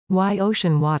Why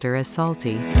ocean water is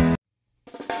salty.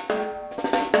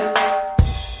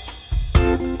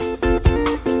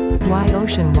 Why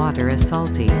ocean water is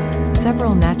salty.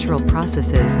 Several natural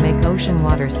processes make ocean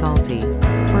water salty.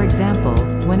 For example,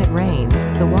 when it rains,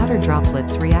 the water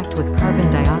droplets react with carbon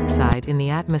dioxide in the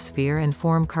atmosphere and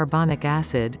form carbonic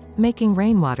acid, making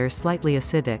rainwater slightly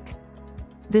acidic.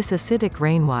 This acidic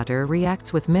rainwater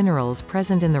reacts with minerals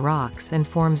present in the rocks and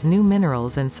forms new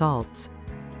minerals and salts.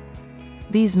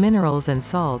 These minerals and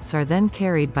salts are then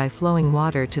carried by flowing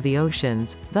water to the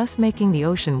oceans, thus making the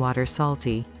ocean water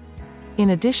salty.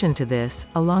 In addition to this,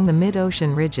 along the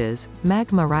mid-ocean ridges,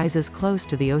 magma rises close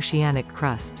to the oceanic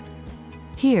crust.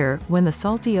 Here, when the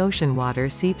salty ocean water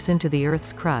seeps into the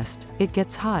Earth's crust, it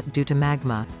gets hot due to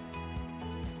magma.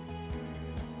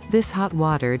 This hot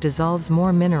water dissolves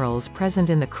more minerals present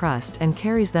in the crust and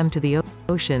carries them to the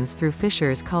oceans through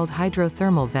fissures called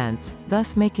hydrothermal vents,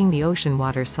 thus making the ocean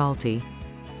water salty.